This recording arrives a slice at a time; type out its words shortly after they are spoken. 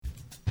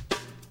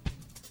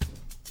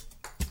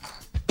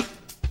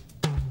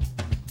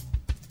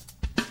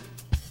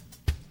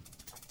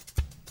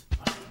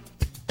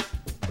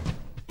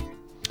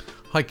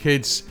Hi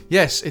kids,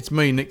 yes, it's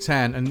me, Nick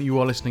Tan, and you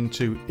are listening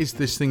to Is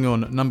This Thing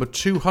On, number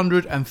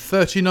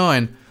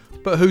 239,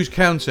 but who's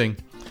counting?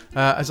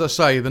 As I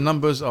say, the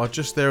numbers are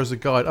just there as a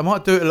guide. I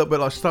might do it a little bit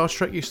like Star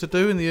Trek used to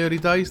do in the early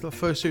days, the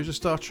first series of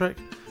Star Trek.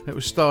 It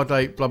was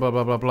Stardate, blah, blah,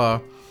 blah, blah,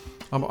 blah.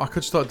 I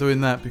could start doing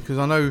that because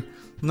I know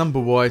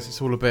number-wise it's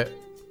gone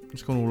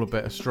all a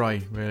bit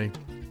astray, really.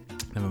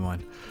 Never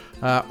mind.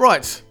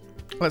 Right,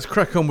 let's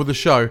crack on with the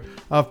show.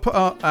 I've put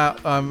out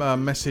a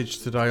message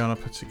today on a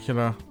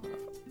particular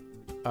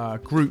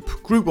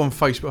group on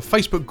Facebook, a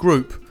Facebook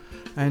group,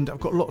 and I've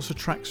got lots of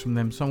tracks from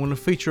them, so I'm going to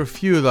feature a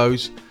few of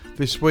those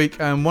this week,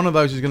 and one of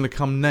those is going to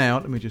come now.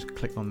 Let me just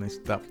click on this,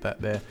 that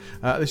there.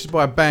 This is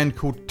by a band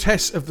called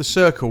Tess of the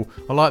Circle.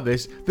 I like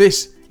this.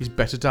 This is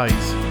Better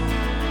Days.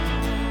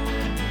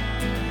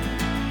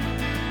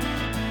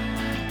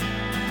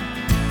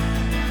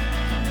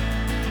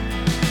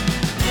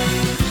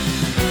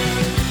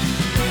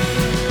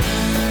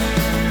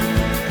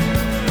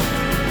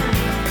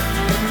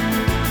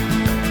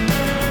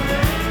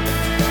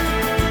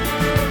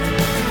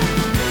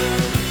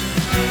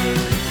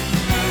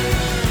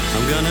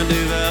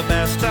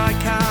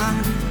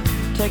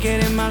 Take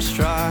it in my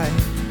stride.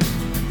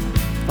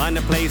 Find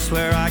a place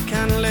where I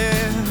can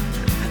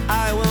live.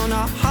 I will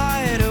not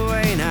hide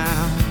away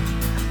now.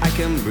 I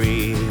can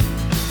breathe.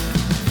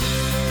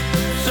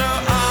 So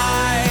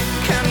I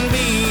can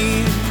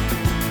be.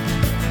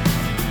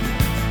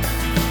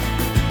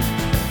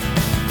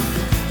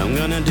 I'm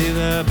gonna do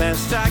the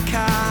best I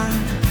can.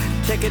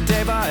 Take it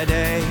day by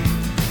day.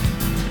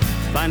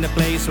 Find a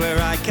place where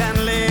I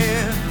can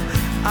live.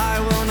 I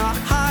will not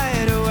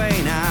hide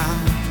away now.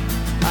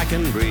 I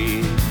can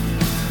breathe.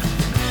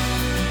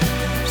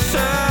 So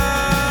I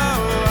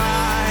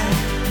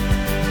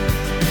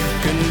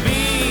can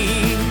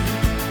be.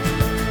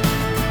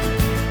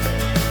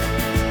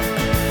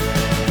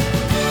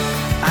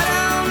 I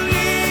don't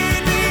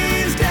need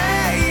these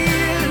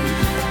days.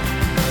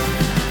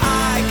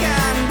 I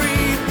can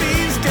breathe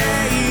these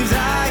days.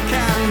 I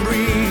can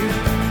breathe.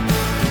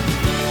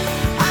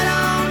 I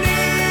don't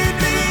need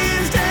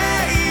these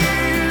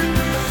days.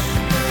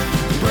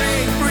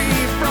 Break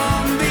free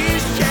from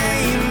these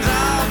chains.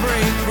 I'll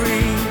break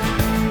free.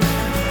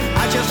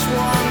 I just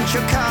want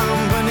your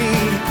company.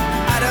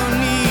 I don't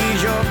need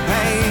your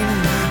pain.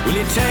 Will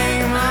you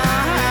take my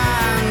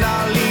hand?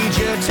 I'll lead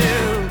you to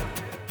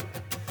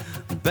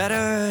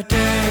better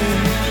days.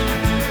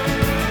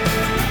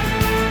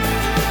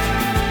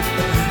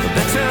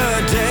 Better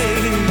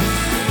days.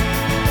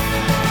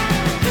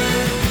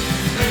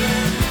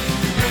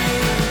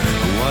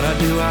 What I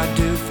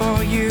do for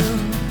you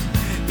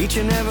each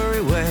and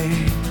every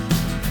way.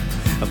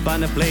 I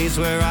find a place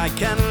where I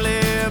can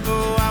live.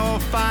 Oh, I will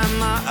find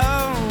my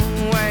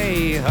own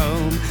way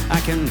home. I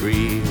can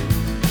breathe.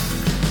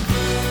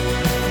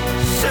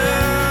 So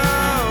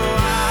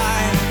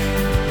I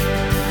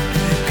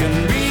can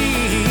breathe.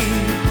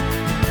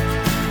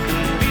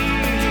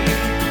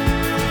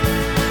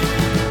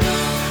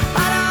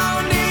 I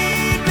don't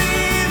need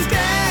these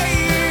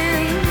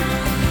days.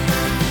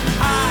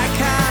 I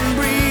can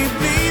breathe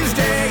these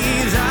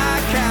days. I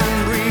can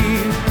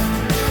breathe.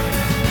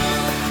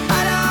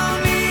 I don't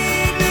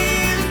need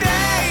these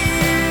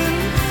days.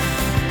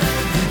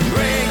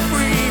 Break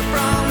free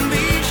from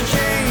these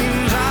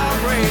chains. I'll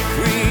break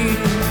free.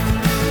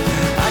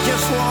 I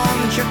just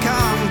want your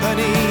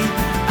company.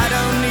 I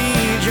don't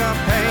need your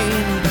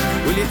pain.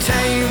 Will you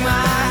take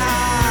my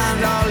hand?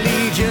 I'll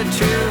lead you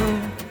to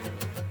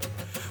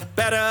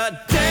better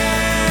days.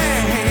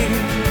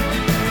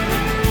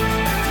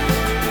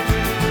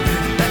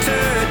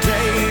 Better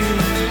days.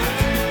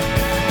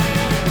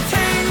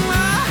 Take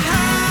my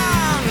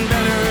hand.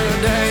 Better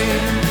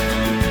days.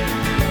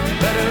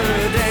 Better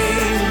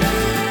days.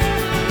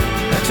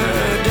 Better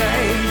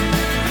days.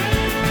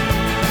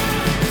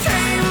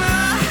 Take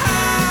my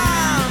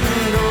hand.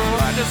 Oh,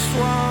 I just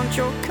want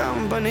your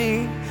company.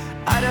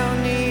 I don't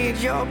need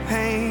your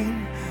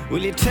pain.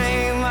 Will you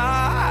take my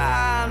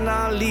hand?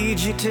 I'll lead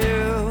you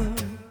to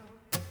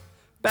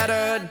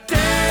better days.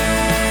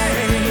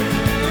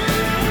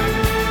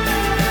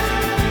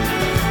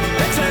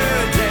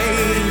 Better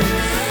days.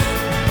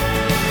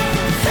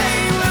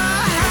 Take my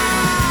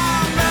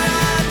hand.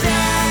 Better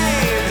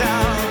days.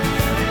 Oh,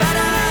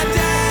 better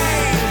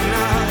days.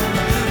 No,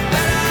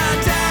 better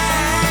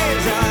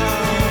days. Oh,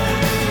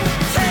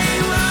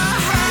 take my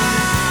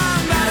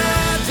hand.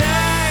 Better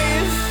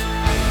days.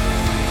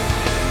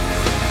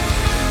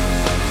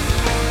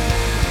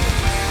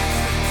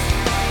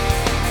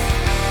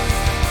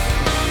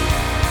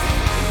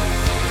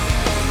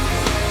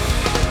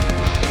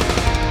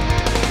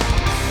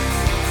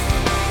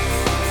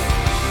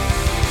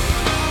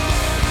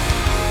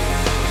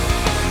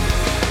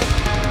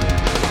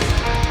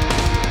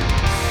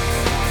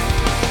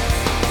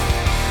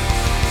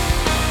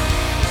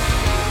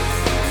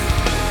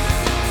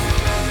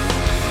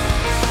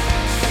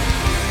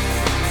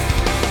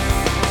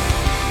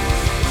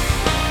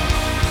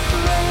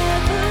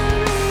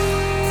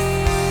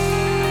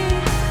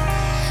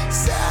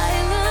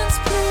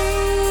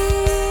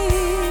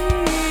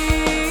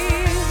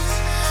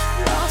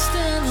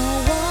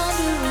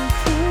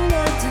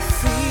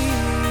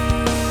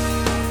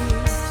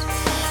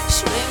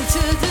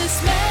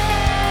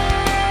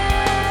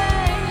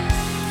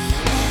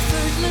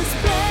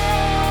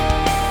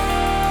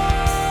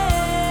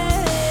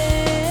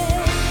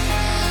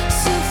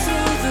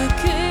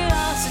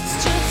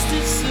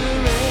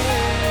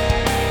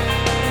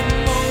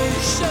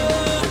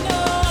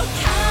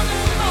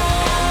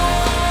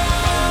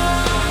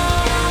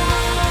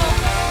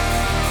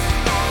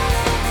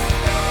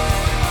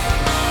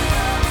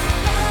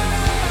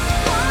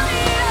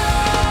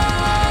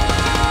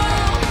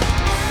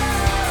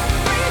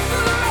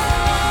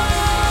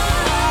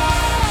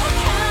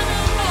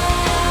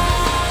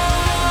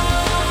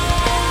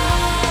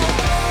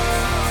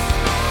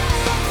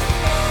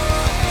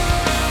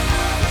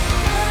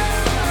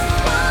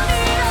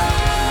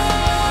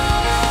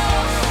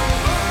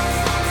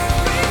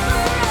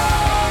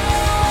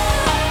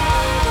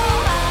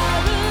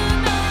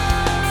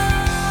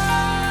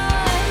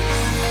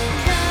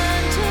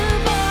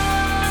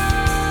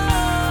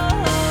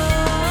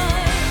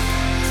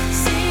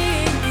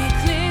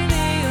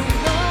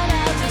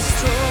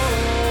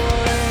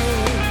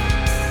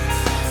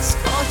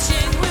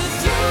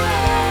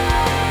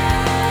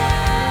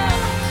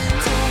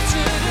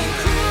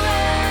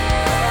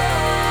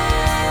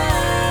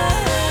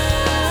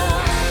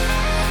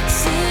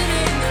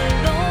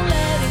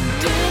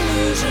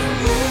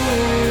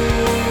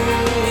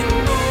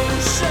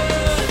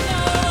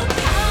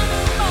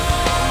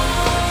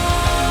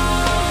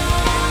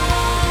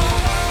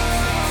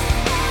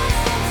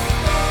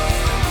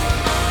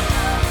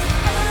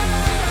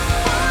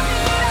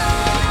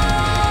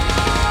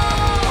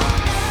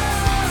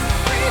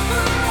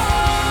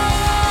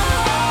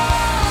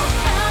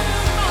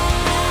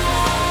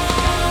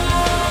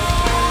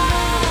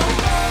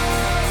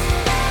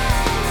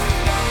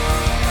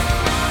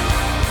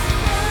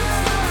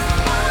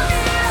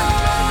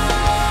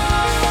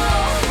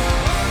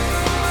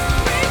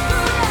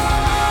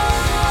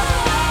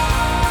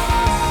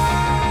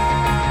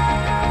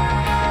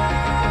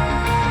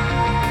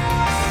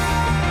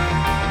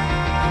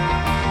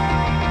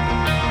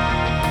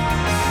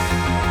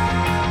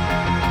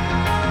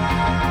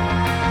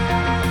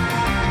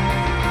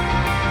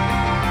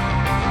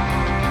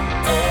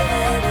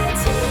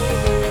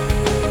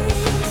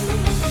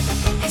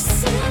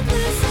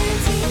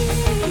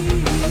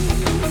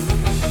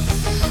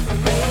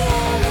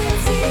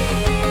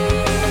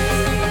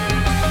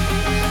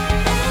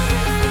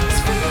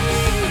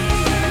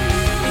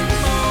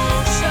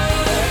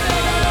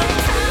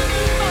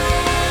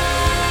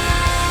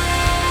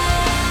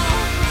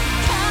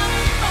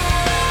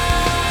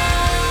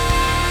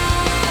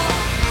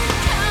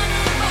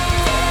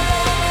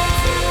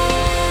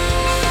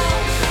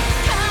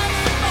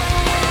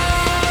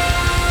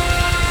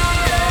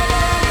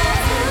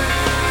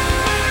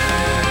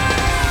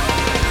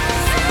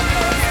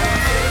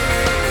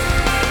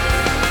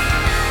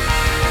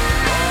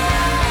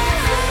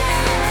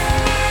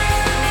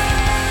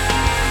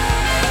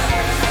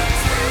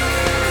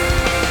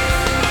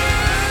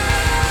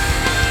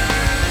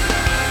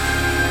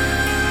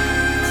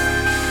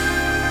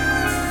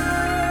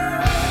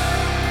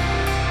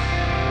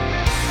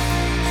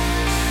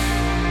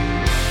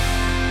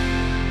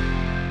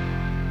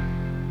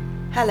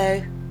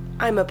 Hello,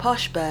 I'm a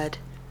posh bird,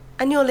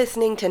 and you're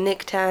listening to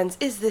Nick Tan's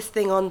Is This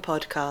Thing On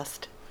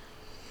podcast.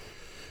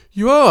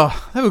 You are.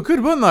 They were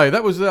good, weren't they?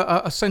 That was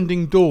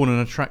Ascending Dawn and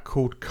a track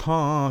called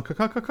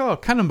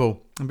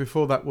Cannonball. And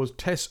before that was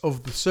Tess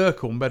of the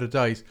Circle and Better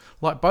Days.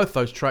 Like both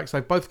those tracks,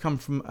 they both come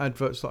from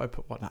adverts that I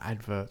put. What, not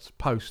adverts?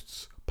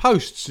 Posts,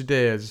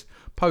 dears.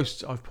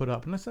 Posts I've put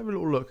up. And let's have a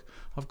little look.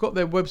 I've got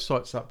their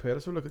websites up here.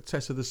 Let's have a look at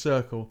Tess of the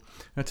Circle.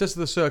 Now, Tess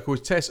of the Circle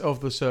is Tess of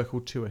the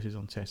Circle, 2 S's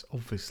on Tess,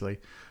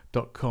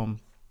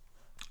 obviously.com.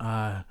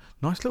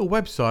 Nice little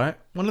website.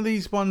 One of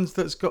these ones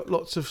that's got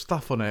lots of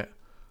stuff on it.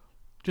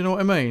 Do you know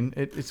what I mean?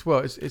 It's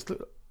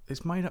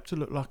made up to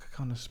look like a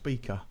kind of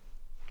speaker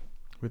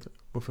with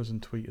woofers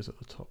and tweeters at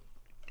the top,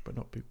 but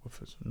not big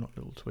woofers, not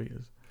little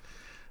tweeters.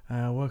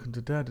 Welcome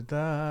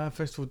to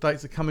festival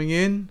dates are coming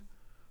in.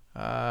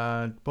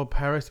 Bob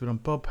Harris, been on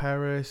Bob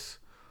Harris.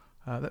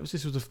 That was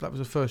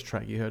the first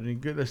track you heard. And you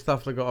get their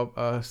stuff. They got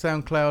a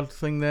SoundCloud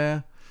thing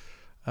there.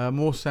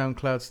 More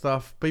SoundCloud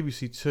stuff.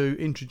 BBC Two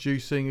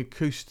introducing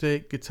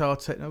acoustic guitar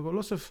techno. I've got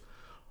lots of.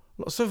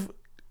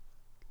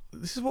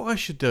 This is what I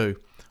should do.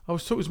 I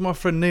was talking to my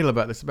friend Neil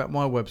about this, about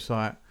my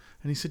website,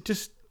 and he said,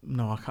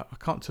 I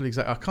can't tell you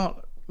exactly. I can't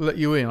let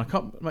you in. I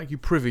can't make you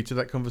privy to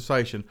that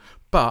conversation.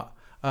 But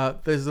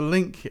there's a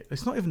link.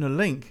 It's not even a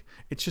link.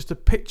 It's just a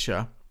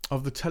picture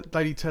of the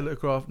Daily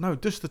Telegraph. No,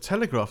 just the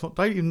Telegraph, not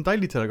even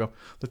Daily Telegraph.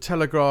 The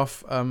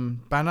Telegraph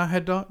banner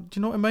header. Do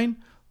you know what I mean?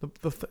 I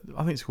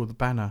think it's called the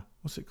banner.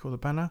 What's it called? The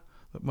banner?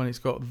 When it's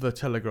got the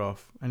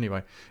Telegraph.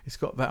 Anyway, it's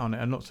got that on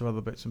it and lots of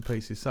other bits and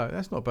pieces. So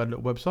that's not a bad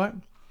little website.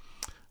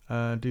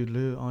 Do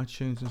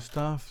iTunes and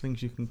stuff,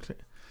 things you can click.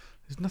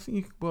 There's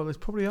nothing there's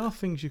probably are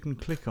things you can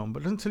click on,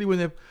 but it doesn't tell you when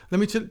they're. Let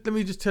me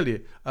just tell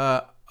you.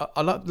 I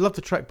love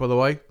the track, by the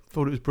way.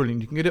 Thought it was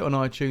brilliant. You can get it on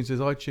iTunes. There's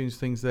iTunes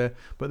things there,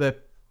 but they're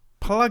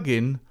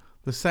plugging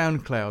the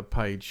SoundCloud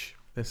page.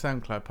 Their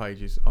SoundCloud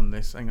pages on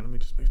this. Hang on, let me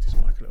just move this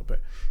mic a little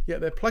bit. Yeah,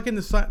 they're plugging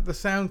the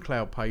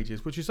SoundCloud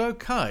pages, which is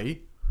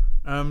okay,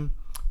 but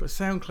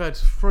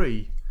SoundCloud's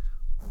free.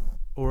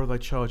 Or are they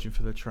charging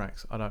for the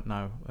tracks? I don't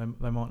know.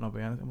 They might not be.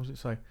 What does it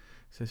say? It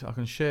says I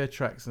can share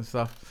tracks and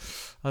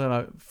stuff. I don't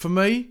know. For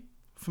me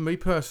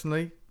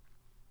personally,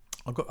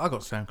 I got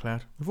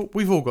SoundCloud.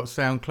 We've all got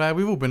SoundCloud.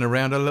 We've all been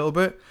around a little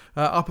bit.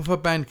 I prefer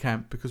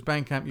Bandcamp because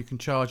Bandcamp you can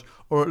charge,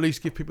 or at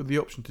least give people the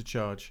option to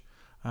charge,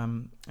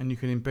 and you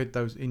can embed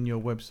those in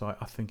your website.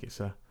 I think it's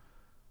a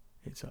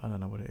I don't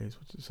know what it is.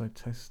 What does it say?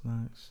 Test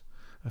notes.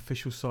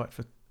 Official site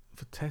for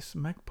Test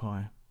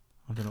Magpie.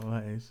 I don't know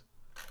what that is.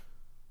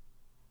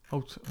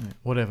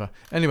 Whatever.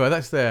 Anyway,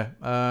 that's there.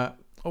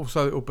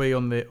 Also, it will be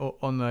on the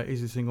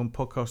Is This Thing On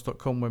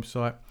podcast.com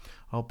website.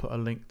 I'll put a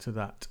link to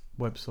that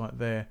website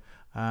there.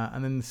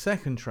 And then the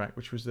second track,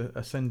 which was the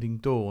Ascending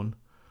Dawn,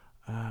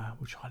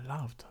 which I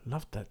loved. I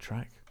loved that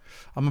track.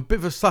 I'm a bit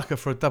of a sucker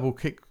for a double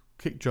kick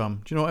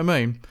drum. Do you know what I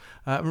mean?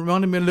 It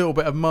reminded me a little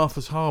bit of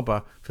Martha's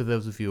Harbour, for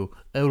those of you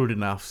old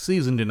enough,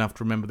 seasoned enough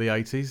to remember the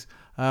 80s.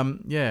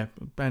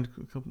 Band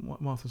called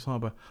Martha's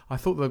Harbour. I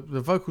thought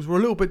the vocals were a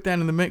little bit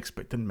down in the mix,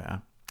 but it didn't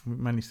matter. We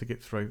managed to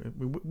get through.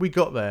 We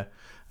got there.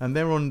 And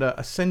they're on the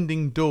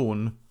Ascending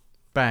Dawn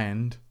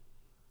band.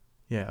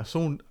 Yeah,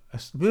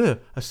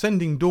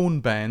 Ascending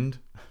Dawn band.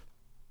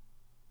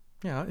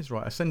 Yeah, that is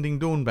right. Ascending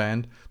Dawn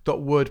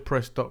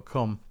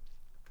band.wordpress.com.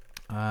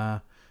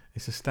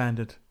 It's a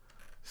standard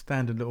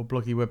little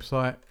bloggy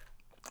website.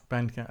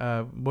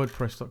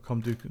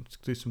 WordPress.com do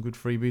some good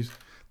freebies.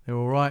 They're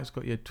all right. It's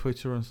got your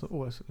Twitter and stuff.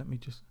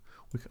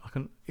 I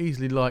can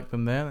easily like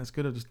them there. That's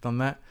good. I've just done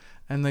that.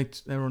 And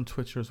they're on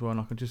Twitter as well, and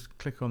I can just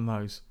click on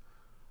those,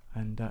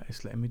 and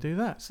it's letting me do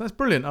that. So that's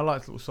brilliant. I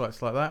like little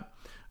sites like that.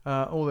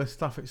 All their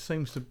stuff, it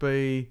seems to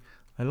be,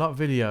 they like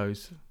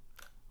videos.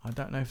 I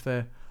don't know if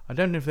they're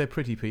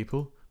pretty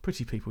people.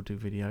 Pretty people do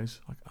videos.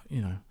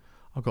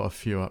 I've got a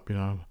few up.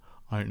 I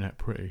ain't that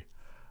pretty,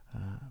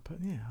 but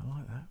yeah, I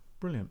like that.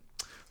 Brilliant.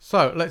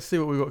 So let's see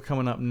what we've got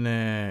coming up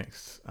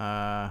next.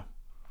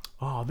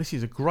 This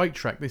is a great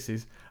track. This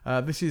is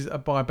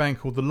by a band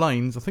called The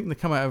Lanes. I think they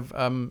come out of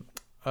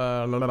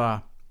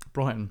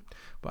Brighton.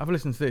 But have a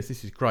listen to this.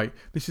 This is great.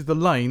 This is The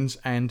Lanes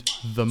and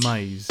The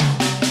Maze.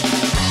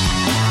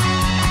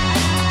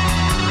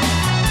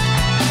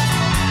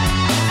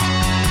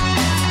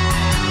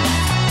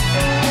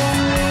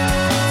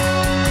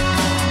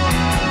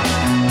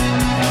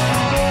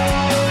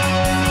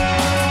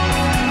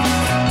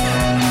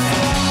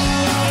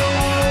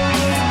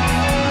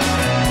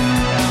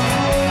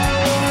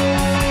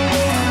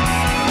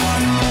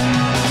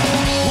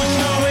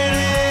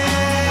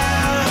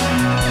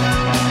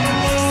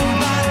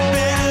 Somebody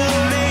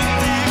better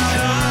make that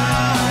call.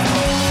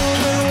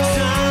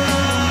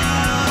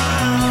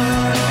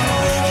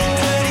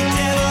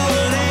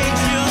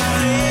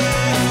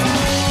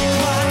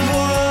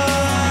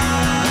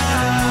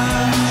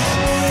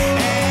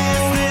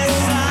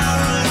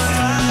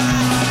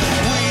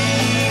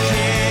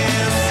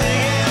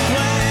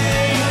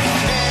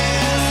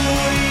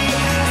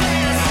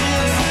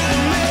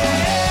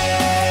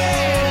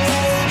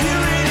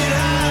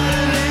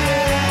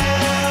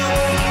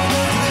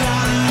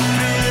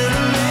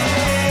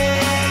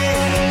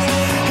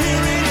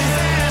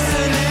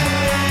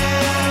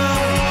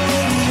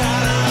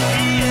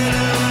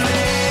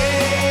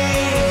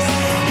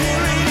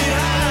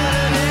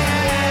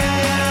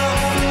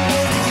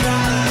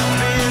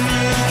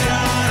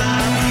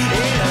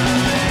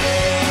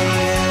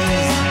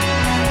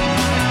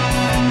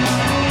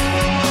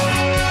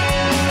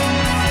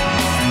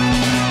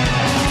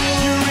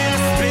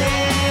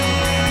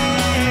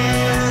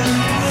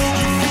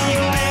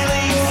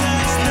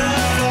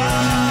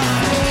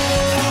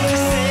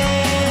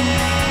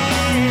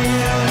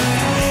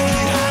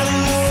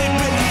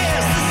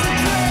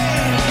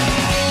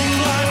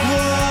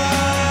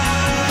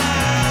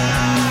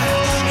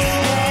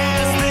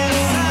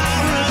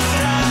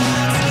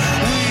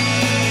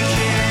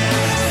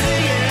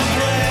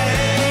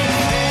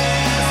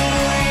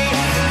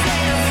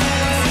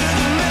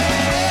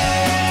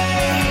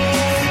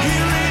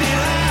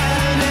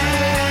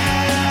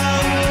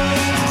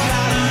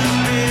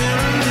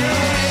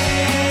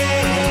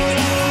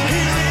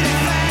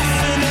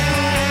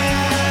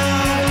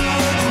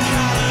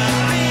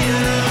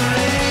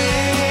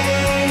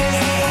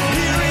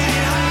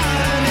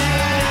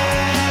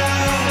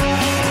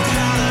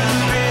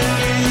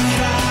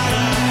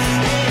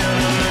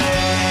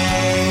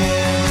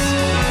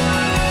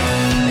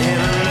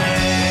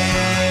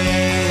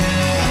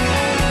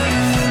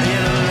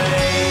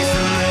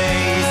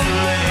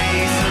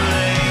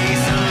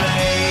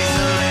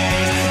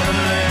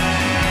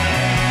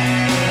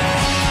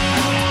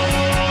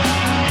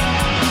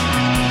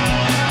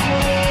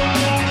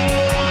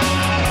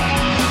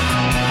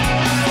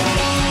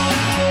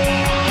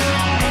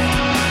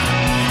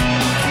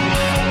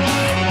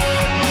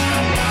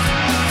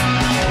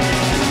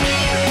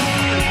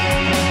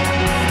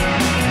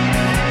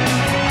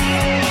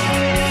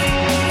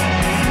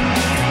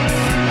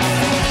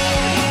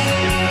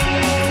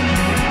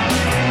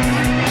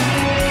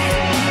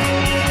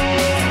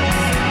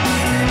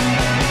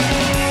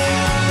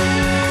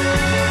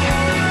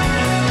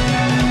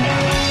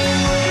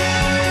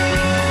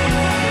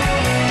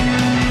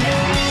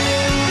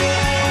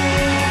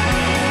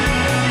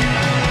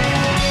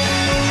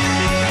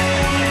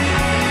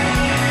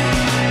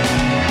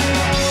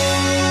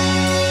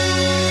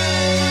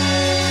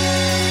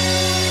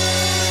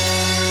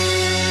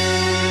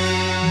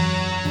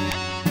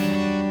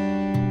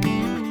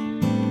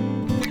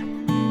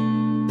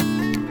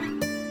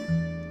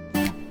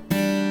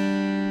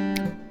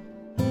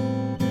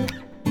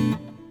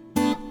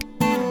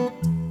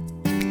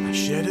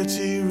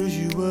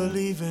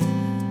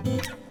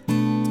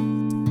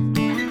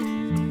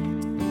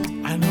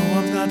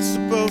 not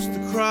supposed to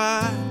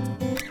cry.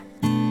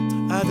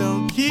 I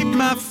don't keep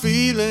my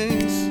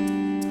feelings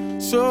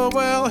so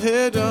well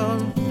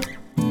hidden.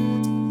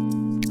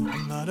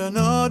 I'm not an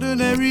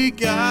ordinary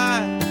guy,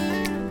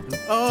 and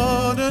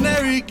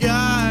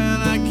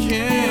I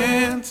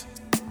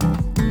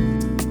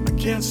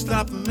can't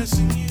stop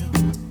missing you.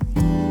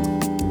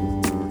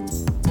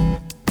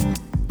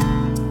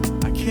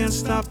 I can't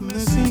stop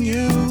missing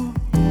you.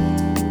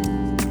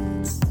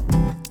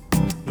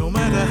 No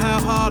matter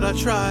how hard I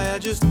try, I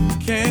just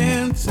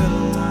can't tell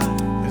a lie,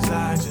 'cause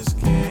I just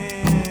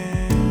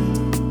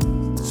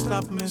can't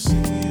stop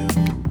missing you.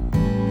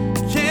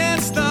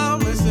 Can't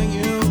stop missing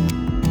you.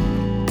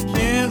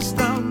 Can't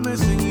stop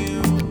missing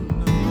you.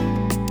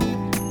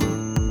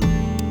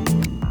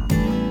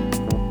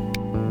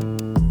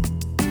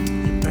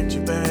 You packed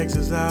your bags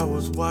as I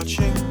was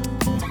watching.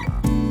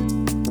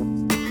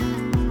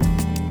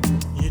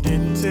 You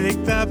didn't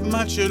take that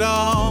much at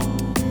all.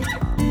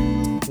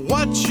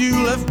 What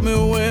you left me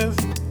with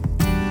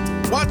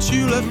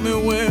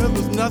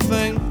was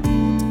nothing.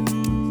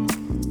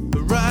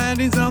 The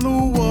writing's on the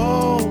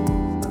wall,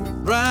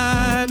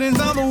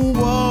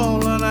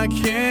 and I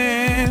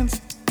can't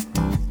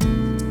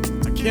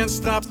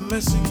stop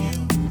missing you.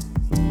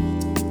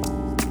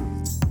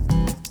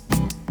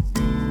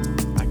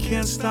 I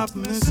can't stop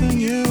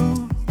missing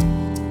you.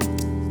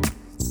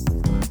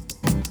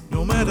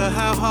 No matter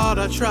how hard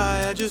I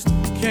try, I just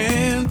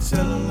can't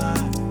tell a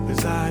lie,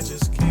 'cause I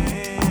just can't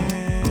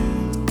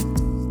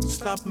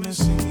stop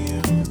missing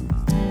you.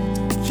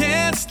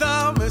 Can't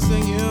stop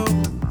missing you.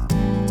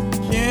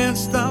 Can't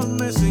stop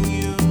missing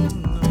you.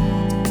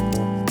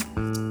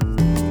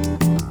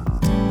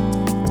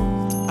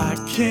 I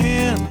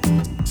can't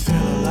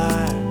tell a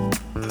lie.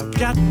 I've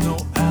got no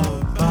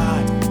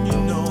alibi. You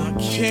know I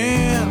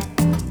can't.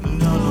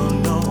 No.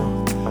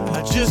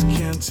 I just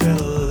can't tell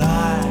a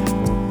lie.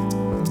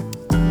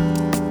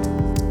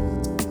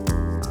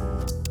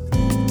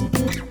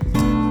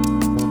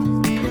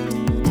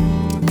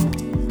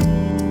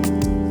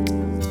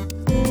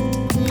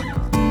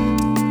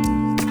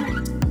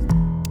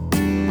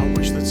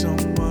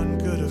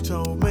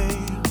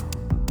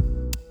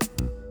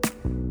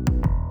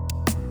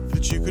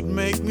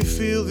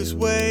 Feel this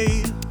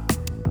way.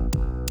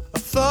 I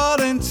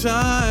thought in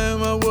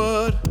time I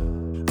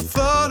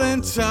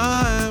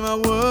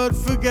would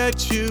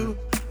forget you.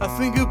 I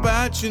think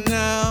about you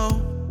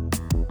now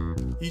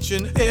each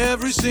and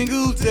every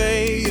single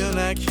day, and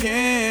I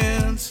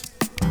can't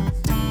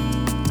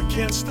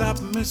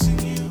stop missing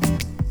you.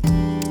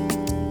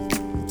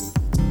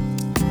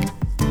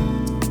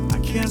 I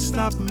can't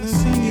stop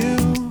missing you.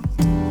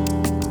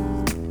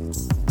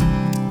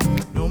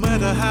 No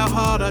matter how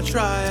hard I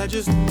try, I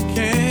just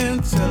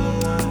can't tell a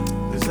lie,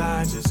 'cause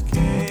I just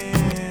can't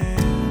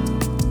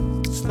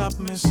stop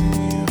missing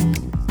you.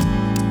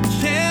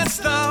 Can't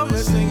stop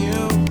missing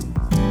you.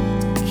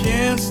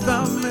 Can't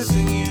stop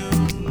missing you.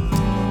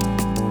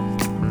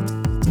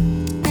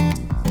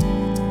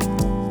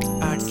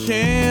 I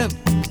can't,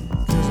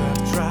 'cause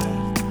I've tried.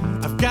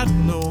 I've got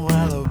no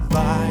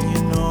alibi,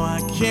 you know I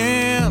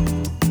can't.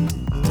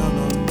 No.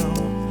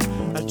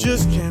 I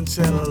just can't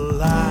tell a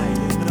lie,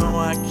 you know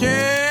I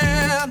can't.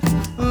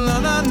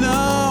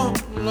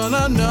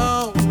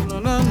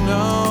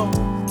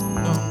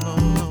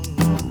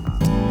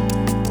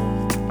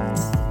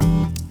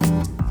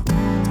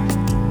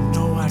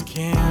 No, I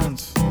can't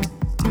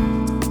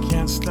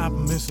stop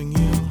missing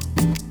you.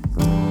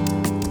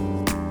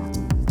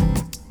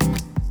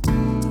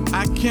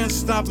 I can't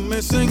stop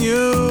missing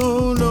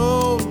you.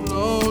 No.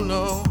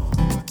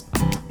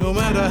 No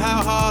matter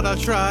how hard I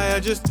try, I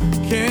just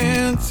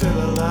can't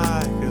tell a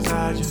lie, 'cause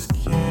I just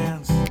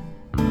can't.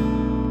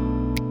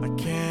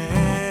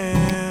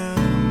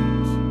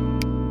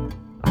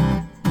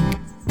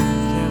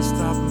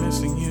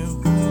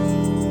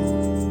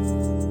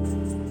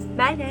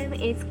 My name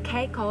is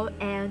Keiko,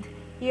 and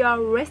you are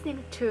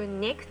listening to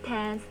Nick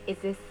Tan's Is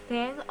This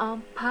Thing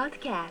On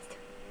podcast.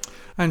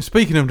 And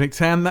speaking of Nick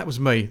Tan, that was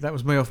me. That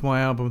was me off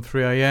my album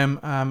 3am.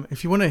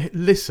 If you want to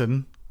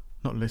actually,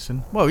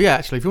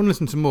 if you want to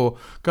listen to more,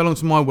 go along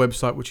to my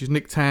website, which is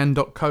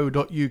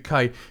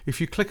nicktan.co.uk.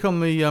 If you click on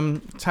the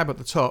tab at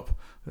the top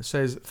that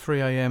says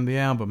 3am the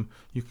album,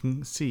 you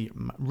can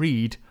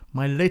read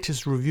my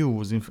latest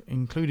reviews,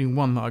 including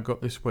one that I got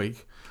this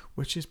week,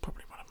 which is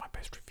probably one of my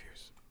best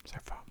reviews so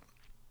far.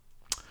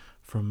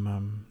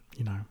 From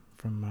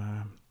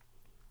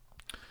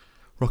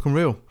Rock and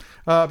Reel.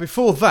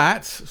 Before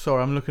that,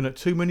 sorry, I'm looking at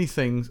too many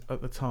things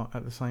at the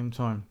same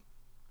time.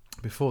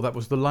 Before that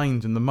was The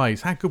Lanes and The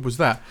Maze. How good was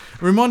that?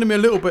 It reminded me a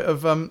little bit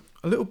of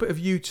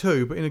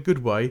U2, but in a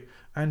good way.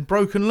 And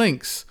Broken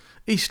Links,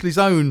 Eastleigh's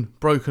own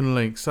Broken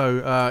Links.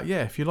 So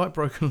if you like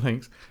Broken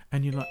Links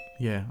and you like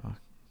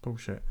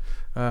bullshit.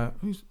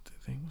 Who's the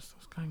thing? What's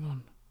going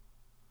on?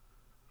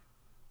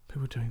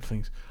 People doing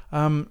things.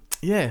 So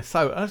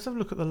let's have a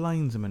look at The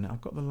Lanes a minute.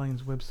 I've got The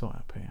Lanes website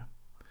up here.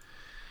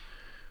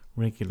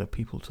 Regular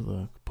people to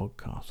the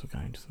podcast are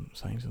going to them,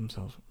 saying to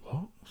themselves,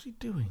 "What's he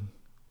doing?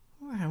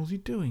 What the hell's he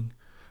doing?"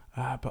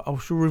 But I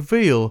shall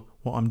reveal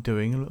what I'm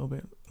doing a little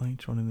bit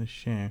later on in the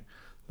show.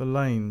 The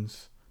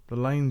Lanes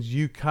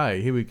UK.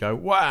 Here we go.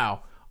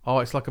 Wow. Oh,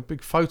 it's like a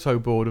big photo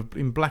board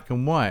in black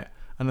and white,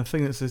 and a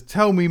thing that says,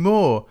 "Tell me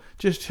more.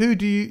 Just who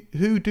do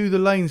the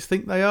Lanes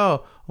think they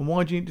are, and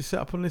why do you need to sit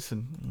up and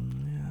listen?"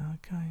 Yeah,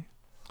 okay.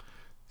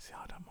 See,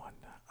 I don't mind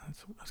that.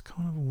 That's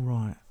kind of all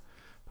right.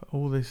 But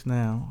all this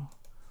now,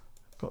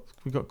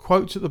 we've got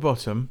quotes at the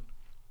bottom.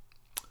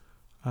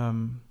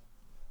 I've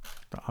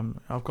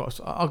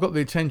got the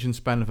attention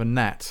span of a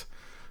gnat.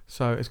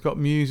 So it's got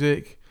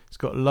music, it's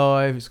got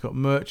live, it's got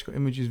merch, it's got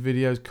images,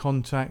 videos,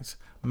 contacts,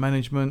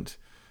 management.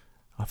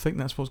 I think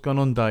that's what's gone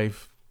on,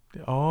 Dave.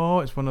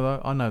 Oh, it's one of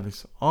those. I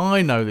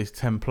know this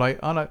template.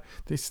 I know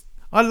this.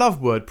 I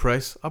love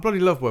WordPress. I bloody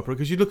love WordPress,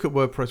 because you look at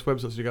WordPress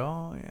websites and you go,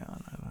 oh yeah,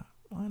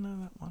 I know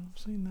that one. I've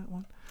seen that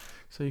one.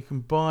 So you can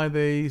buy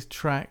these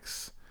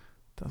tracks.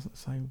 Doesn't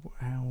say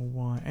how or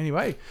why.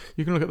 Anyway,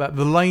 you can look at that.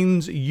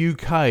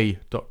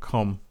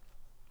 thelanesuk.com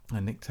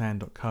and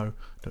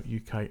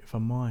nicktan.co.uk for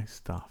my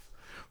stuff.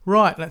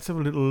 Right, let's have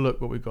a little look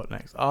what we've got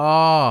next.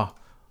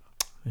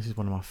 This is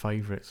one of my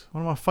favourites.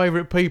 One of my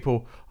favourite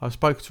people. I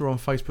spoke to her on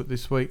Facebook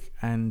this week,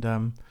 and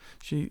I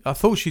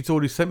thought she'd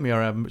already sent me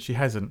her album, but she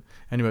hasn't.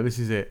 Anyway, this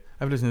is it.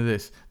 Have a listen to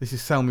this. This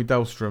is Salmi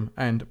Dahlstrom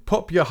and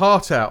Pop Your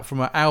Heart Out from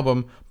her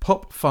album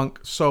Pop Funk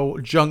Soul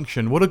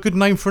Junction. What a good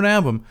name for an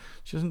album.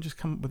 She doesn't just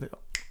come up with it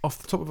off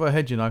the top of her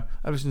head, you know.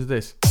 Have a listen to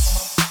this.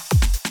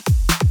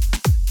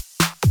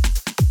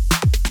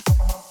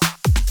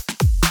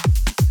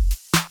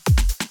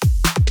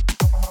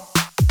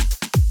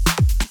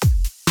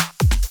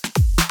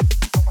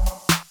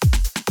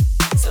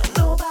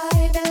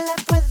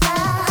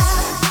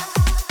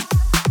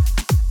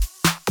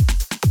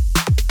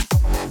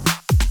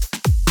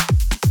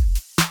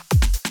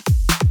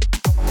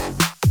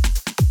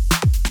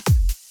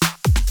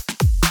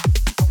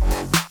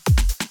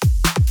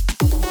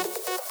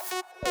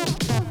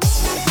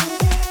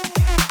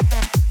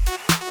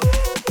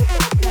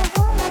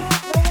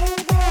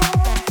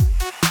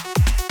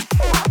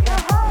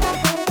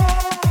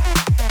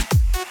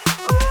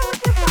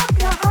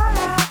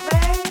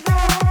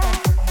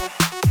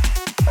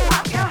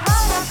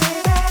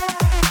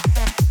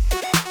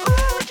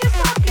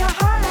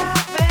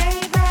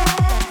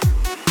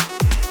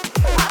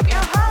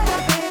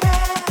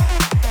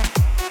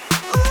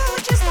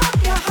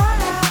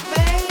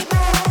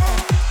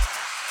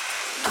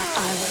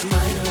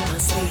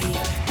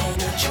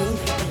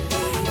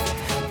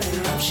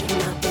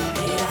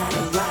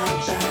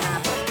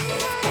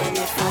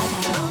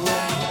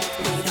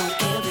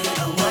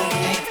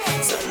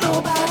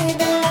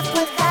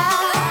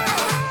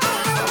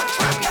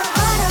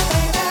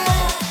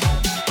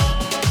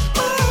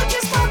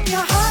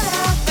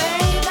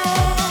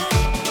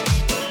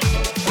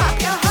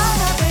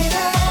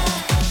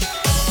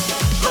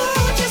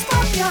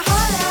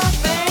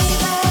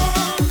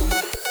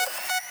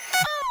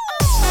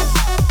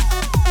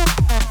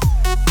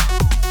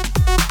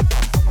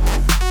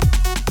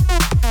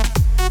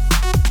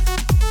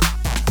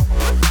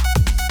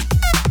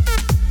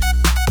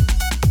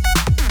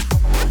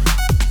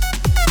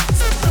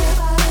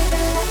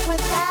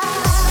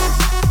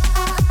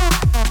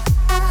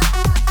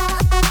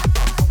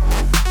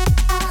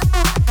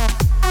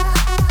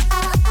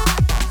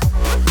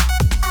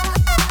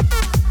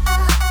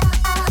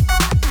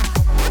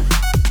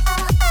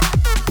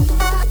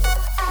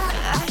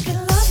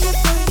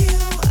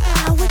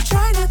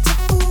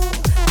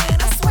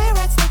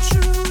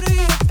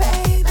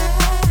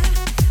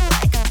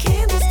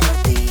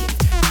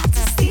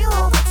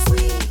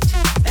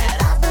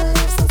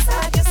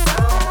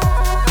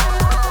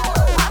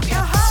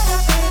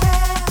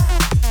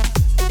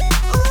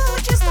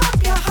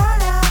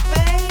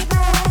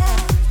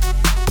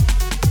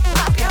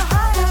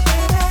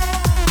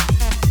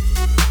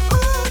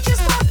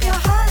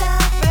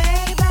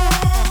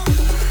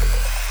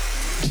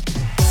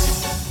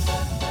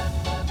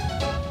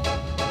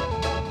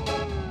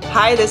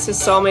 Hi, this is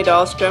Salmi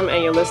Dahlstrom,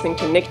 and you're listening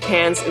to Nick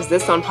Tan's Is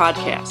This On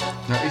podcast.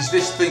 Now, is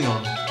this thing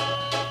on?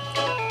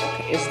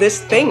 Okay, is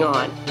this thing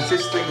on? Is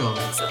this thing on?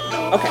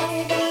 Okay.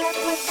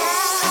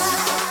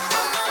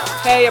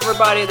 Hey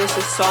everybody, this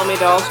is Salmi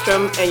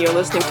Dahlstrom, and you're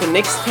listening to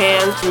Nick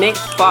Tan's I'm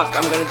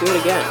gonna do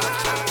it again.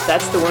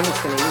 That's the one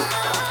who's gonna eat.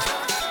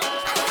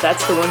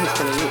 That's the one who's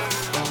gonna eat.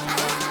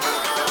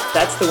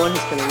 That's the one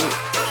who's gonna eat.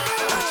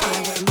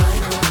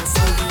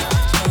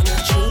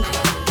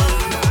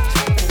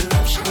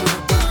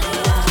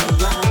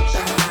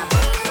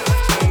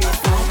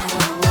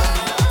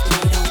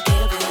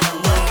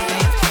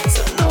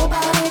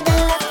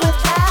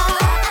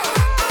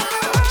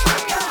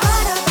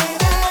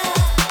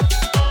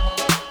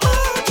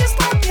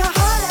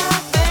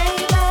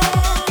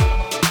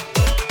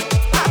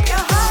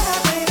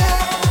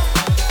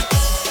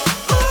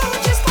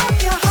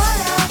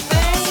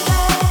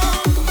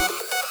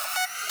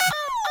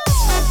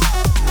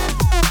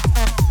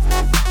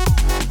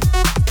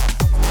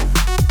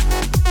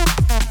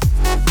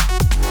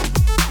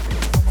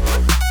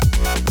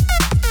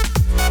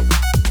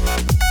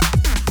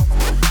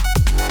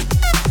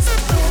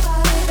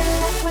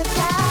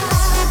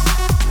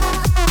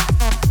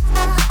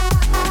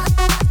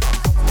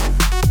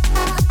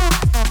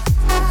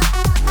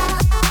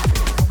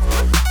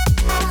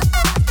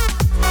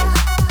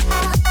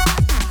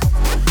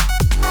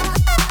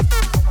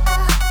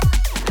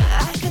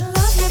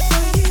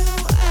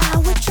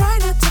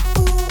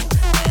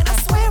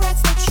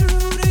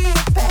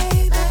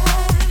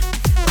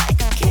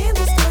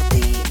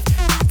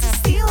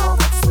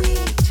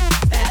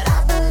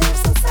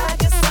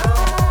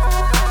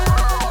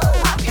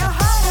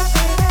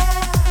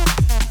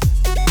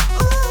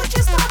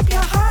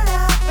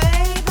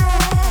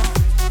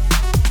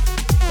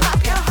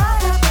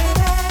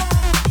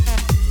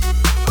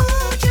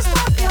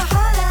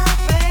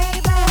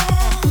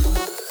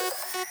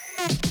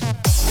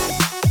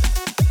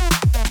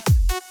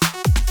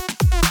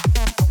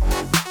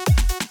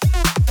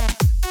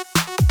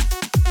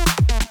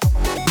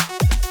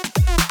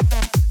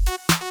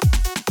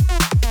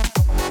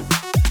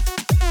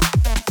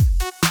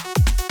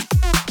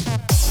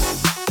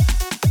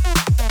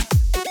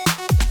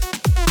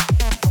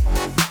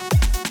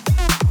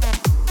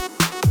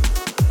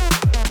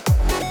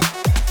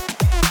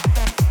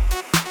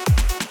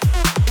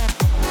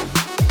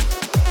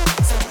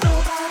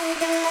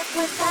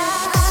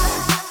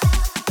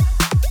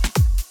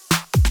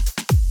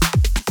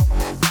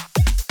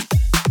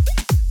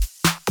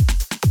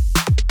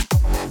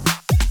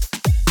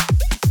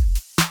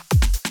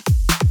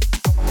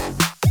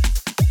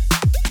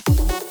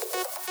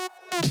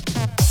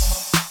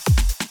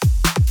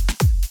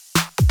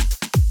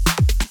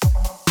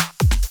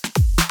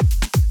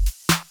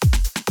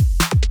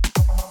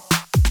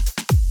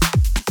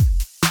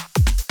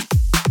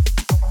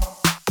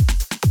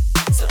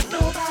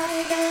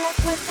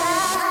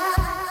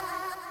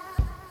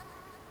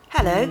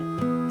 Hello,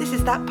 this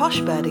is That Posh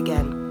Bird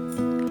again.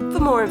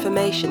 For more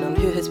information on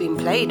who has been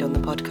played on the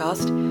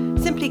podcast,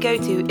 simply go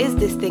to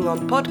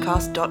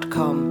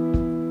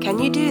isthisThingOnPodcast.com. Can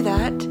you do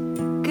that?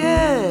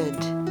 Good.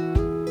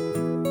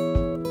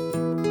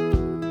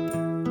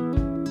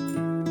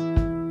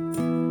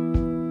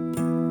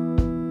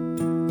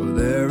 Well,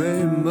 there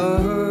ain't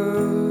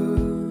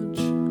much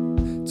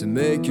to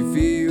make you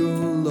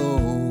feel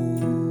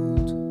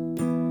old,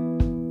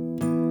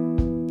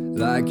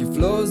 like your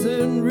flaws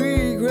and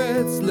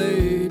regrets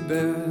laid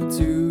bare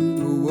to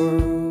the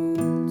world.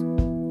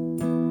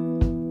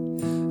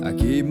 I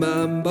keep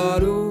mine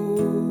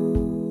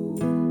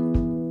bottled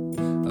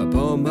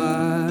upon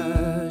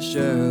my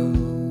shelf,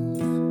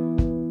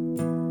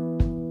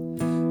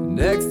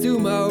 next to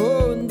my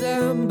own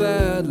damn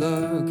bad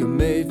luck I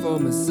made for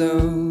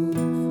myself.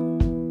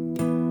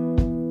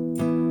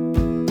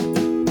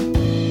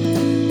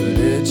 But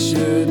it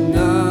should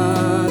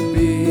not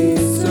be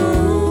so.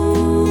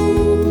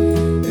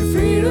 If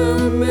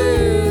freedom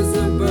is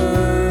a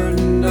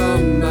burden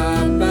on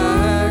my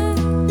back,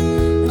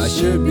 I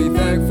should be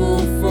thankful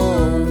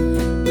for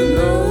the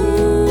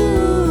load,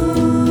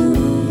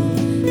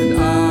 and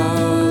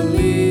I'll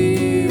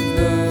leave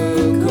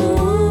the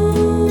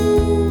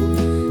cold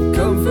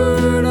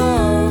comfort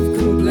of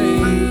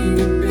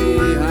complaining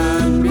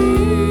behind me.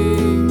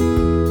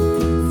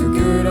 For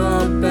good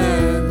or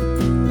bad,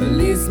 at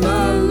least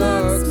my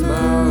luck's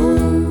my own.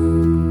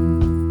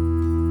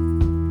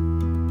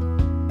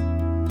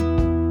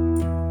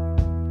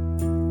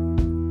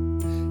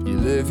 You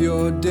live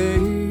your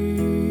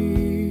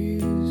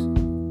days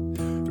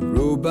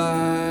ruled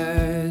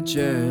by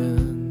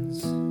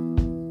chance,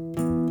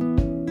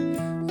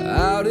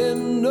 out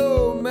in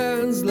no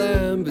man's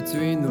land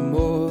between the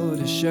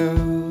mortar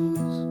shells.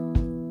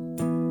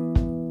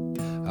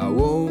 I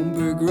won't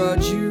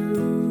begrudge you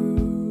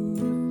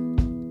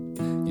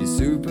your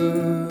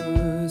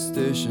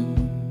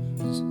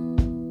superstitions,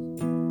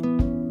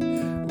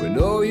 when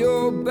all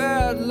your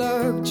bad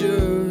luck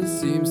just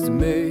seems to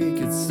make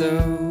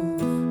itself.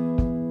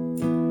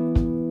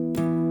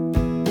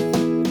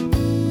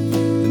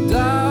 And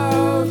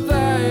I'll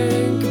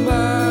thank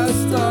my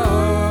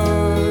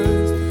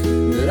stars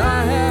that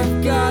I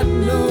have got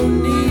no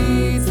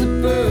need to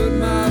put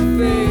my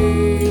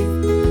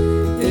faith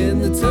in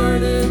the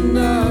turning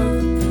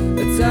of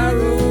a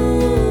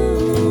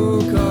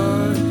tarot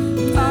card.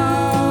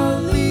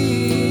 I'll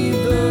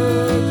leave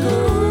the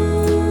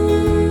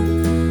cold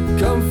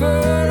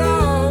comfort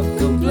of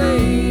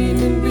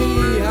complaining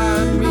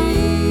behind me.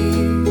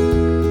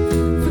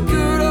 For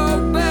good or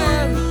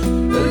bad,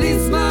 at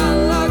least my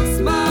luck's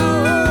my own.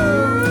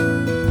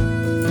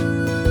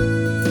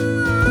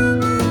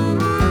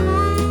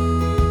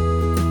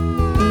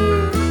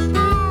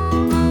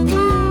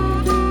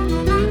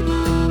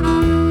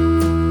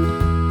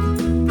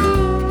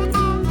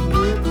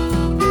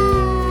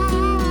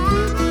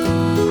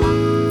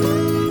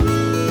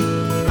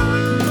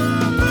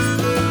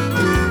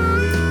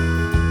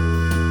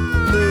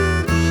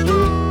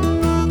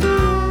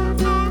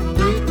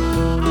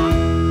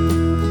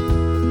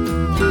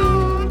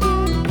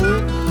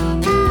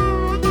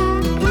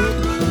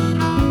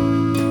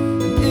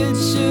 It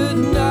should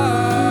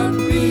not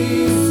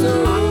be so.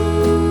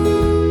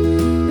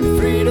 If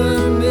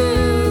freedom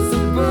is a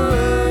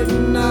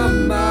burden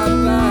on my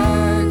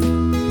back,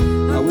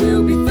 I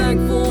will be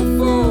thankful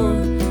for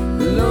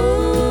the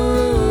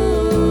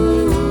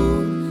load,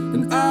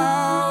 and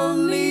I'll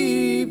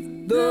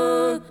leave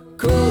the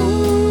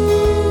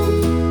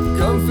cold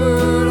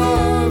comfort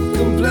of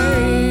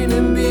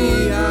complaining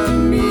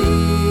behind me.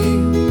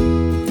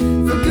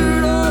 For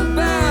good or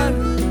bad,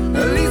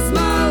 at least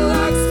my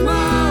luck's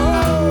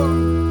my own.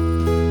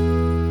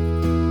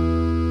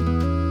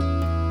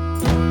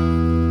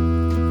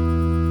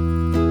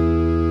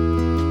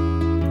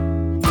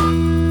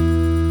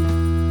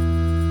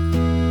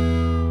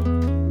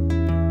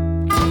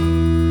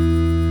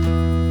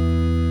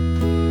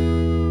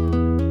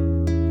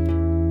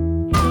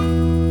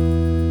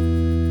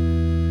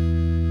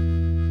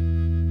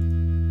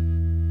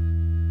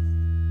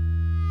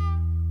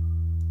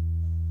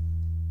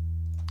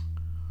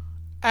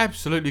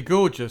 Absolutely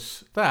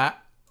gorgeous.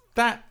 That,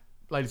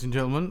 ladies and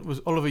gentlemen, was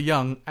Oliver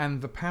Young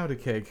and the Powder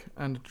Keg,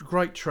 and a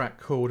great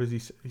track called, as he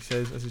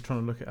says, as he's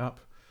trying to look it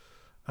up,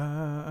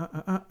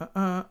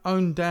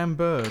 Own Damn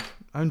Bird,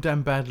 Own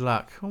Damn Bad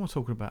Luck. What am I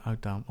talking about?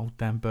 Old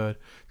damn bird,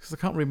 because I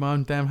can't read my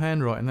own damn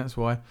handwriting. That's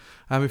why.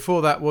 And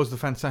before that was the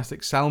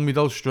fantastic Salmi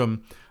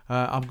Dahlström.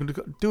 I'm going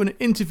to do an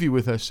interview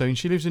with her soon.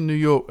 She lives in New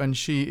York, and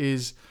she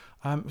is.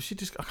 I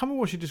can't remember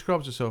what she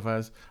describes herself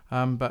as,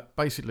 but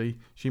basically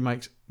she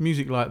makes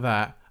music like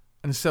that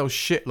and sells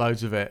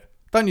shitloads of it.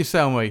 Don't you,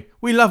 Salmi?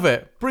 We love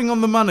it. Bring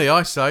on the money,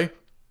 I say.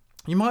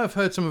 You might have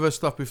heard some of her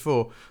stuff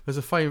before. There's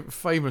a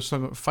famous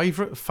song of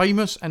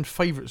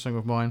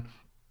mine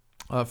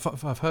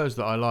of hers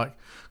that I like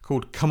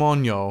called "Come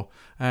On Y'all,"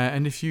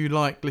 and if you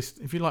like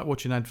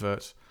watching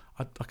adverts,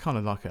 I kind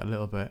of like it a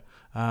little bit.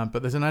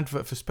 But there's an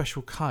advert for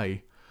Special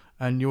K.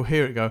 and you'll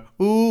hear it go,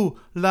 ooh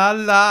la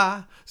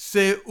la,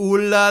 say ooh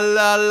la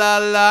la la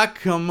la,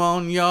 come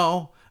on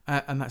y'all,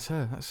 and that's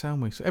her. That's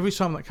Salmi. So every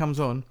time that comes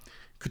on,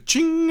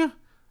 ka-ching,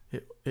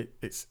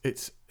 it's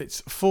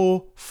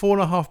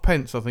 4.5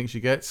 pence. I think she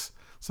gets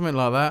something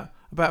like that.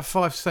 About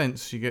 5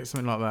 cents she gets,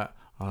 something like that.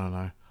 I don't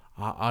know.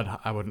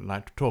 I wouldn't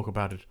like to talk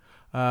about it.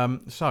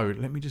 So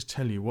let me just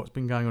tell you what's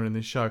been going on in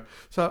this show.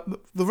 So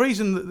the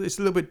reason that it's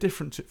a little bit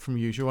different from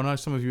usual, I know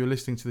some of you are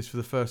listening to this for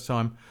the first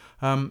time,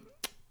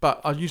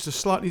 but I used a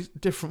slightly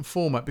different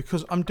format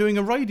because I'm doing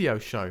a radio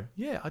show.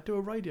 Yeah, I do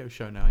a radio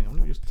show now. Hang on,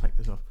 let me just take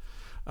this off.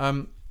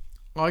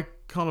 I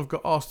kind of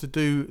got asked to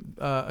do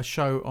a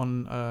show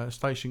on a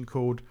station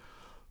called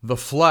The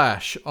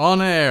Flash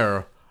on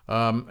Air.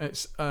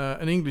 It's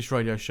an English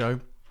radio show.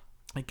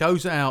 It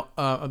goes out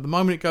at the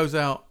moment. It goes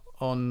out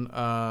on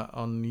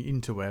the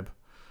interweb,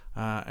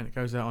 and it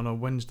goes out on a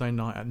Wednesday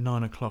night at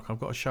 9 o'clock. I've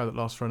got a show that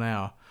lasts for an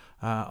hour.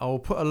 I will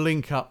put a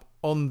link up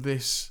on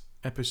this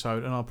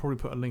episode, and I'll probably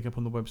put a link up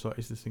on the website,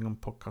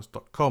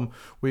 isthisthingonpodcast.com,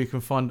 where you can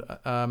find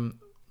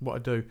what I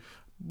do.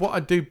 What I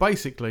do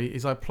basically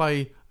is I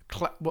play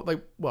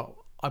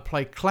I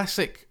play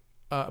classic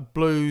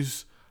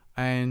blues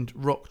and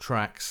rock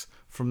tracks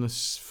from the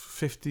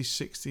 50s,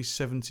 60s,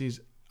 70s,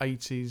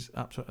 80s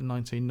up to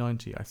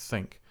 1990, I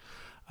think.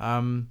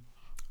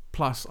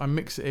 Plus, I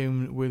mix it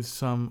in with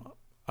some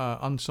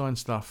unsigned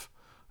stuff.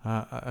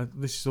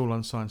 This is all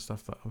unsigned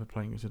stuff that I'll be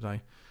playing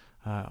today.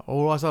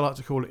 Or as I like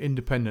to call it,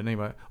 independent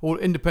anyway. All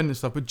independent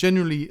stuff, but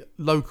generally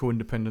local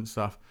independent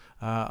stuff.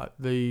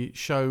 The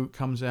show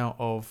comes out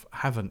of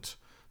Havant,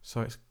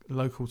 so it's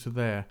local to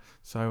there.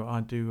 So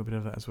I do a bit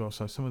of that as well.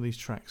 So some of these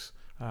tracks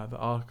that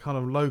are kind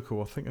of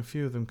local, I think a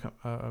few of them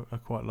are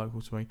quite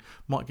local to me,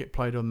 might get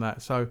played on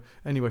that. So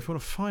anyway, if you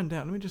want to find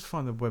out, let me just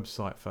find the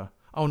website for...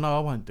 Oh no, I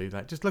won't do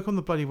that. Just look on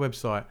the bloody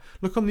website.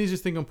 Look on the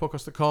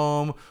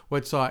easiestthingonpodcast.com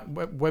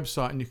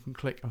website, and you can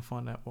click and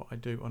find out what I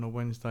do on a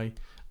Wednesday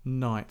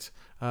night.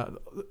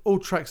 All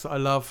tracks that I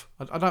love.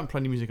 I don't play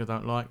any music I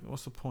don't like.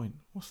 What's the point?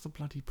 What's the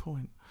bloody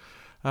point?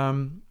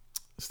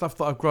 Stuff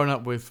that I've grown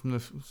up with from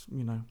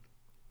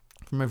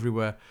from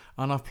everywhere,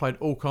 and I've played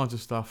all kinds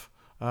of stuff.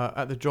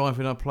 At the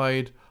drive-in, I'll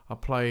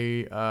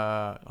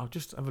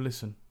just have a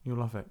listen. You'll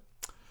love it.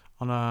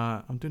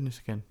 I'm doing this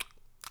again.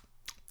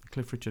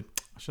 Cliff Richard.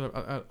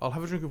 I'll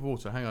have a drink of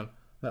water. Hang on.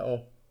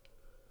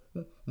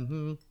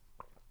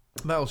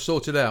 That'll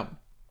sort it out.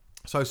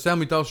 So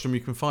Salmi Dahlstrom, you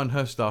can find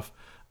her stuff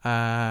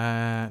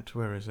at,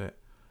 where is it?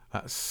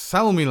 At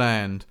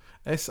Salmiland,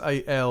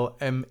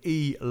 SALME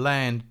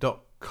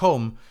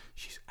land.com.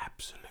 She's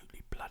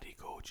absolutely bloody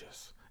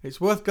gorgeous.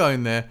 It's worth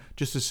going there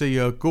just to see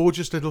her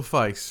gorgeous little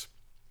face.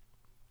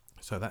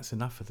 So that's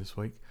enough for this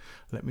week.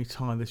 Let me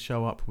tie this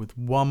show up with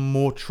one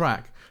more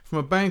track from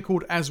a band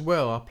called As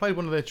Well. I played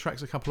one of their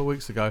tracks a couple of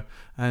weeks ago,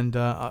 and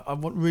I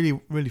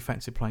really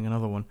fancy playing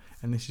another one,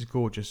 and this is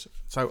gorgeous.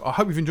 So I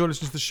hope you've enjoyed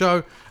listening to the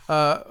show.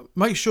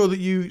 Make sure that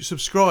you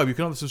subscribe. You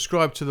can either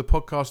subscribe to the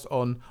podcast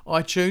on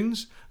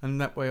iTunes, and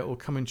that way it will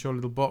come into your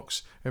little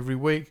box every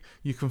week.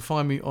 You can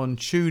find me on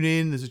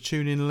TuneIn. There's a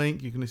TuneIn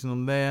link. You can listen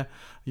on there.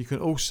 You can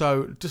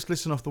also just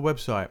listen off the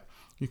website.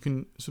 You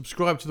can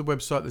subscribe to the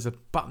website. There's a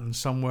button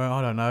somewhere.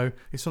 I don't know.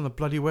 It's on the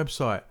bloody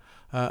website,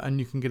 and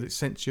you can get it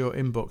sent to your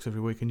inbox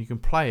every week, and you can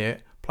play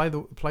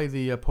the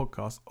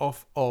podcast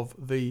off of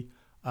the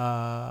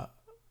what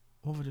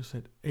have I just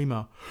said?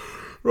 Email.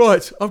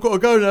 Right, I've got to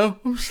go now.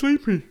 I'm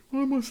sleepy.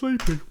 Why am I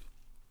sleepy?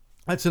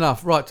 That's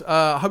enough. Right,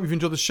 I hope you've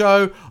enjoyed the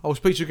show. I will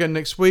speak to you again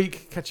next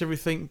week. Catch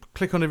everything,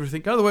 click on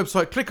everything, go to the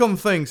website, click on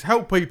things,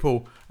 help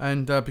people,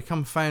 and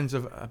become fans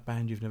of a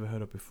band you've never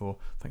heard of before.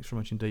 Thanks very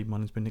much indeed. My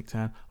name's been Nick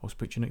Tan. I'll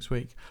speak to you next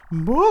week.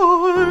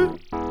 Bye!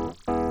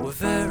 We're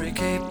very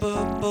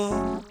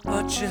capable,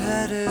 but your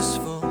head is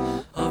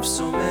full of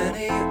so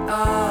many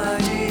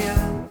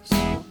ideas.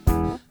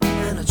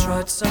 And I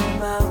tried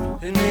somehow,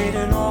 it made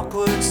an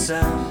awkward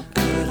sound.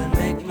 Couldn't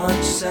make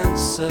much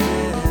sense of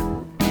it.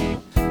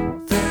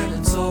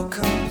 It's all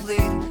complete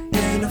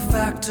in a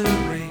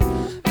factory,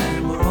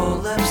 and we're all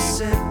left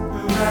sitting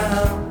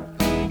around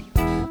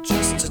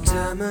just to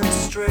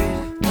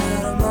demonstrate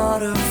that I'm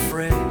not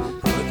afraid.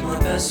 Put my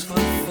best foot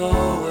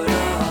forward.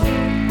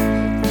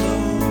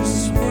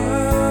 Those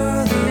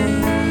were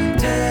the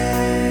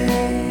days.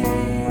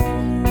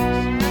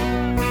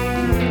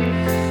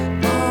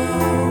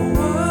 Our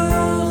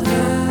world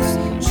has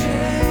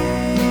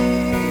changed.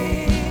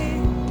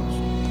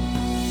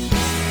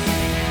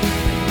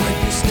 When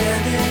you're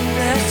standing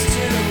next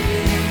to me,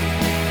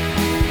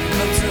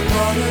 comes a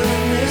lot of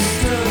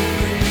mystery,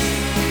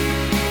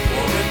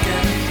 or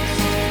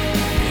against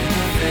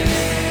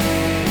innovation.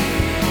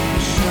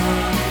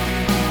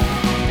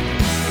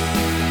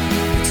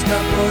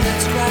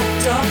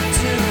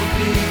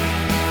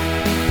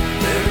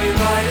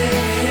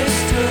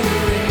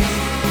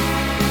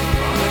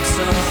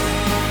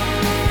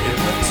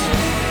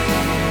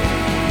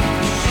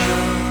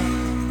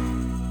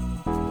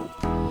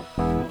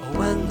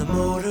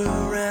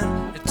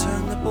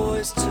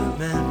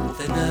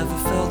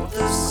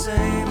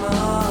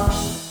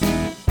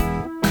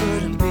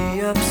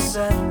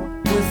 set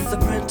with the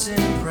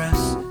printing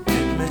press,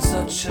 it made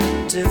such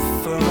a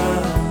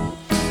difference.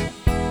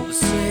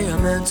 See,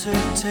 I'm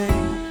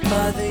entertained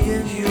by the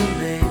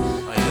inhumane.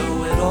 I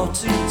owe it all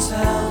to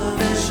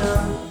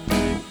television.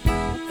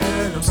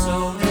 And I'm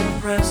so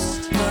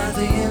impressed by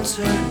the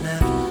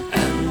internet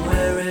and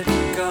where it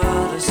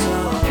got us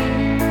all.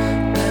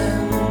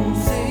 And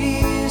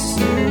these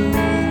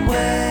new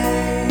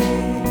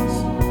ways,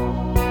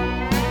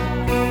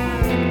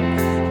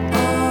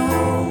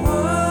 our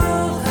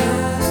world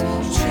has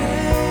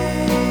changed.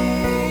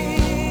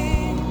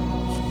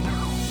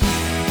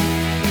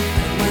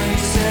 And when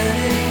you're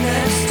standing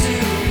next to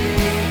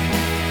me,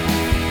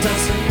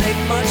 doesn't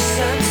make much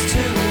sense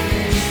to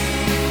me.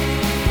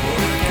 Or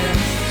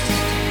against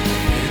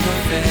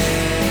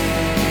innovation.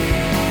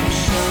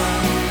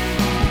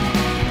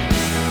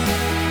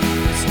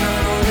 It's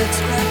not all it's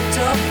cracked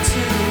up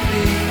to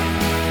be.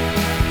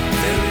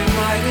 They're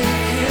rewriting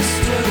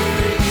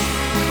history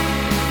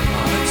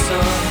on its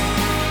own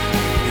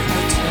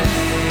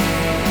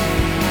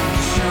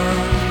imitation.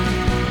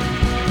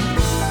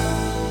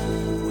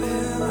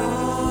 Where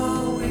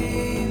are we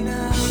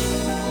now?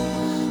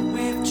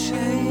 We've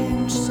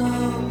changed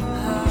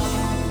somehow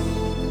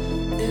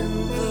in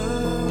the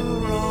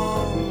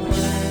wrong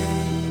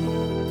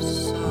way.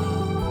 So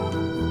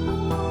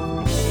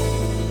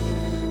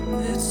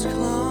it's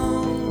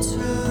clung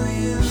to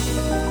you,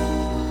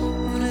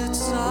 but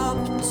it's up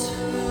to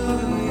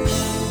you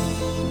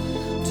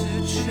to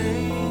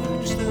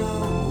change the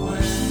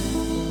way.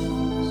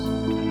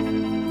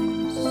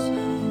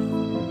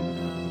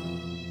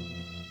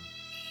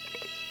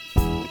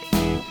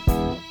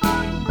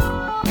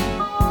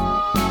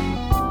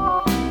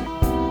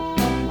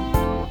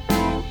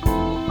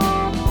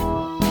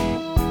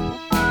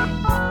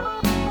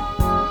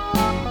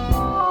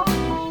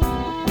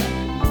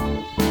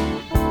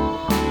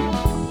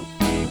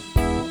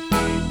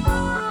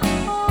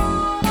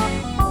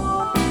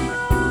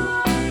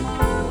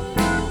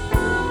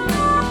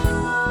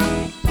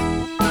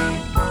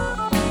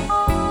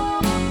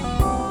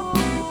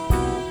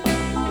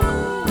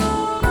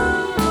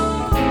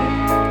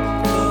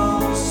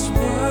 Those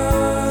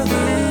were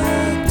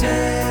the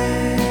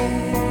days.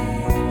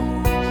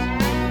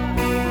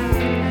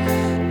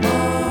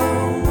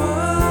 Our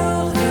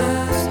world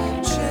has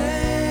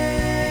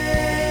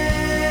changed.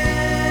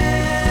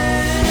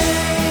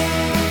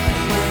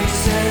 When you're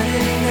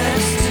standing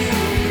next to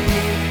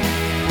me,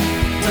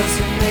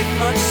 doesn't make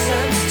much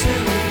sense to me.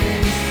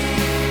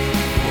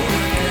 Or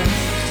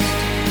against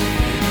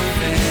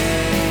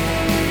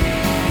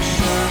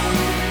innovation.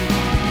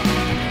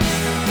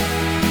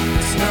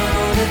 It's not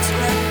all it's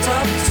cracked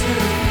up to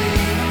be.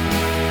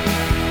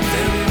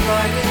 They're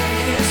rewriting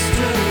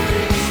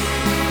history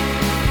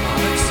on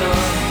its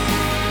own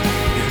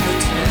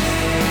imitation.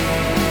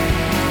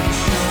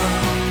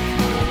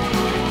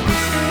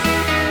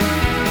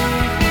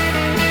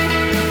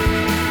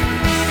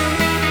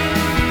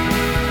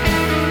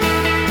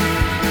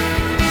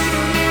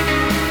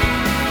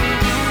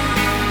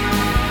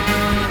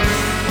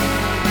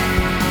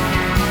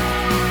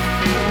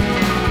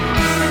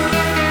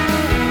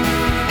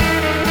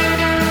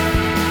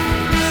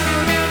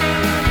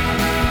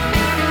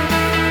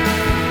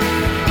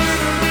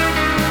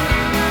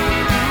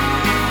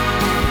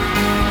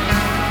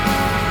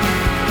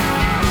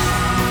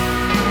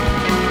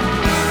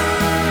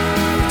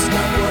 It's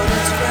not what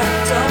it's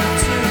cracked up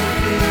to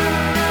be.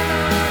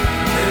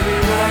 They're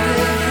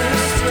rewriting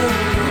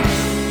history.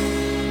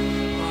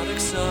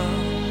 Products of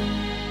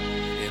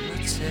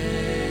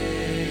imitation.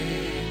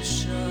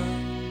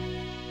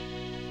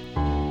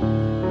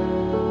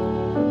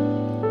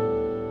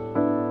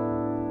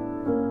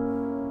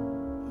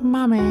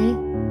 Mummy?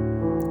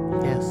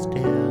 Yes,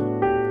 dear.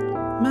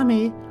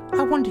 Mummy,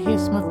 I want to hear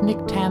some of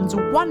Nick Tan's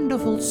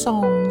wonderful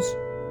songs.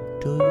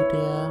 Do you,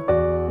 dear?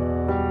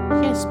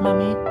 Yes,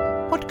 Mummy.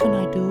 What can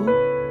I do?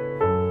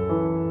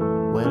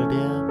 Well,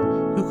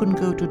 dear, you can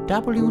go to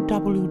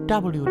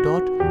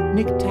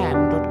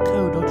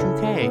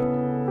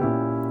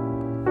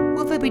www.nicktan.co.uk.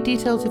 Will there be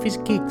details of his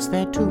gigs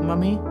there too,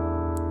 Mummy?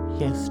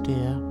 Yes,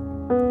 dear.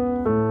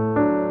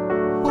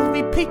 Will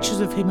there be pictures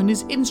of him and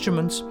his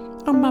instruments?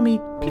 Oh, Mummy,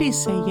 please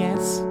say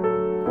yes.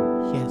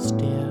 Yes,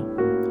 dear.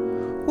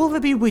 Will there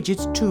be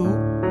widgets too,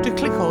 to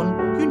click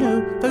on? You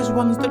know, those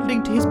ones that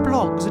link to his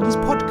blogs and his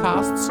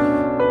podcasts?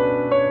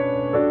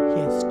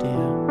 Yes,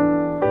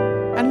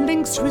 dear. And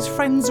links to his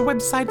friends'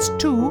 websites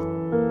too?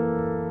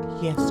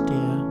 Yes,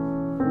 dear.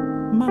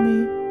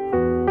 Mummy?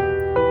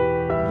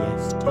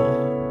 Yes, dear.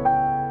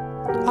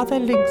 Are there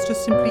links to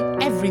simply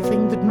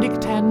everything that Nick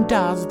Tan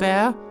does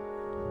there?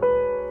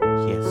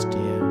 Yes,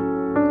 dear.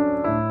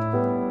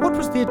 What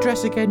was the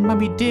address again,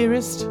 Mummy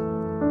dearest?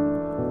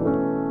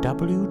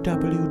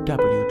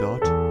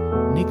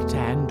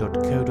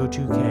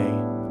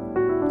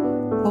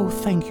 www.nicktan.co.uk. Oh,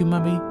 thank you,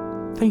 Mummy.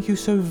 Thank you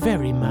so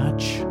very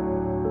much.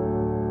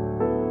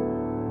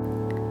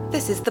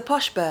 This is The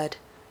Posh Bird,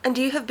 and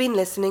you have been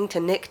listening to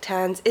Nick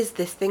Tan's Is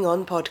This Thing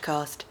On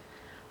podcast.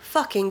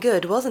 Fucking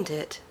good, wasn't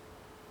it?